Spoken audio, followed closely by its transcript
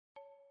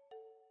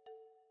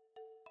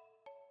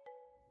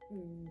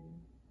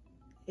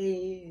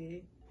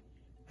Hey,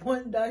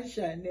 wonder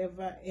shall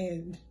never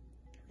end.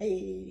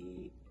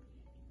 Hey,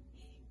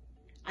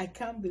 I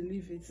can't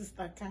believe it,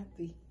 Sister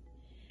Kathy.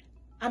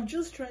 I'm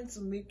just trying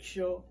to make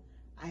sure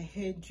I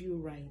heard you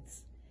right.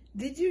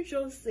 Did you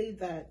just say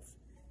that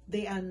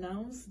they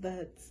announced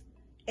that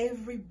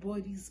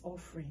everybody's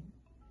offering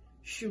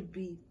should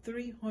be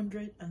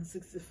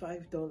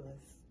 $365?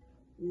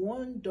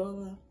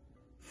 $1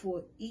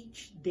 for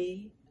each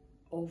day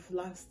of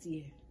last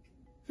year.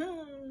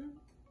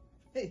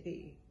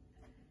 Hey.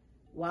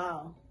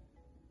 Wow.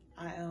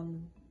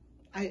 I'm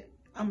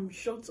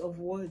short of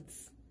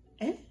words.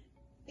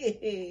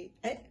 They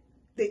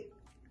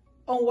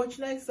on Watch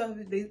Night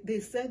Service they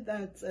said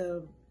that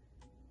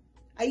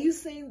are you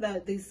saying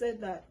that they said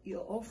that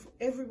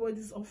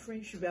everybody's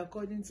offering should be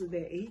according to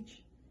their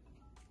age?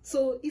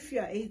 So if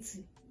you are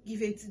 80, give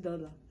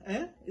 $80.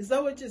 Is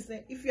that what you're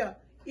saying? If you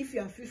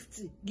are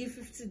 50, give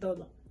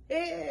 $50.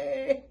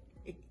 Hey,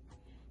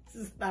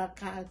 Sister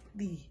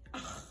Kathy.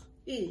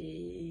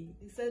 Hey.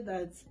 He said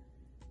that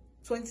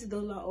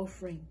 $20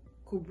 offering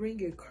could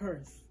bring a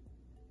curse.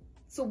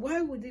 So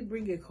why would it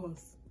bring a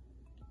curse?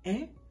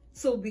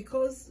 So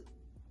because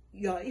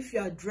if you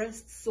are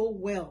dressed so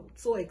well,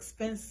 so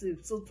expensive,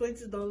 so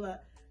 $20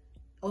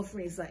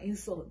 offering is an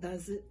insult,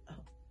 does it?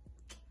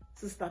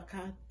 Sister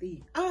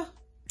Kathy.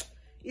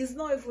 It's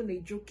not even a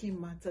joking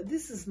matter.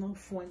 This is not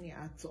funny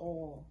at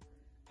all.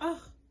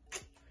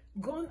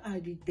 Gone are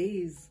the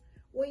days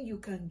when you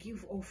can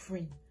give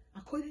offering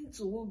according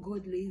to what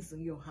God lays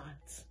in your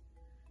heart.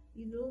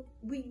 You know,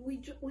 we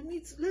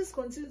need to, let's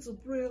continue to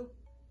pray.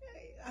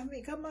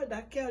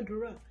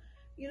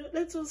 You know,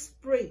 let us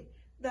pray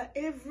that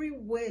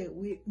everywhere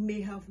we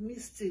may have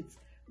missed it,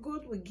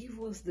 God will give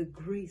us the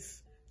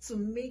grace to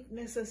make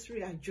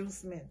necessary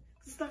adjustment.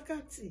 Sister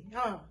Kathy,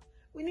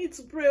 we need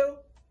to pray.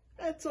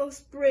 Let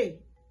us pray.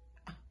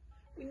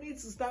 We need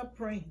to start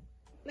praying.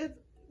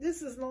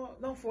 This is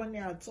not funny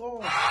at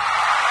all.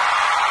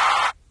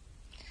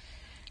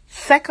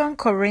 2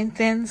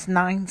 Corinthians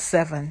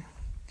 9:7.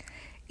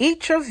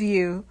 Each of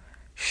you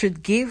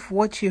should give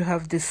what you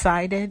have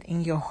decided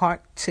in your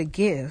heart to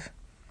give.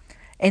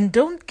 And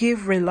don't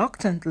give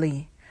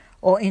reluctantly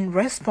or in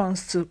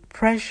response to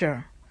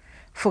pressure,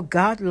 for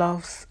God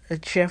loves a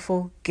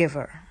cheerful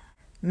giver.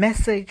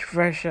 Message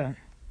version.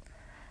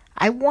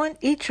 I want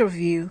each of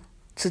you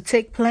to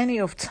take plenty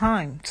of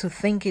time to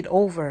think it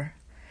over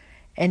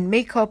and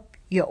make up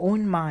your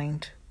own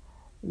mind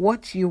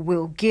what you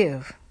will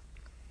give.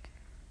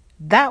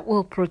 That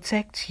will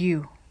protect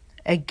you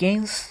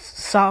against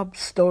sob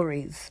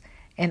stories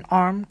and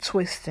arm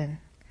twisting.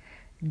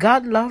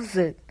 God loves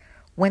it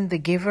when the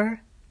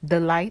giver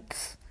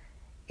delights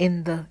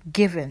in the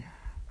given.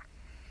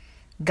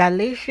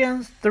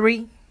 Galatians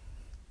 3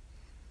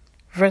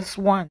 verse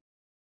 1.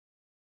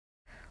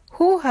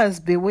 Who has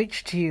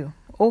bewitched you,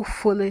 O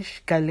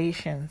foolish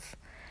Galatians?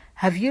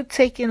 Have you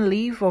taken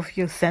leave of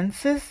your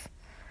senses?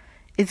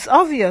 It's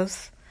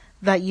obvious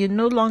that you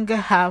no longer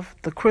have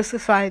the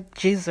crucified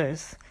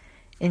Jesus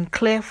in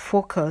clear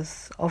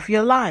focus of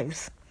your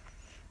lives.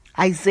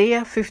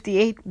 Isaiah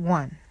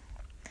 58:1.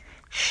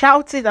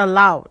 Shout it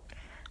aloud.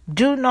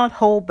 Do not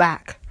hold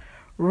back.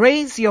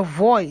 Raise your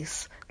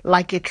voice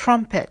like a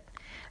trumpet.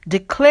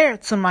 Declare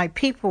to my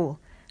people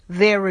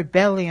their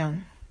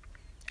rebellion,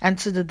 and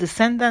to the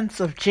descendants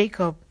of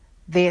Jacob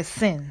their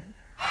sin.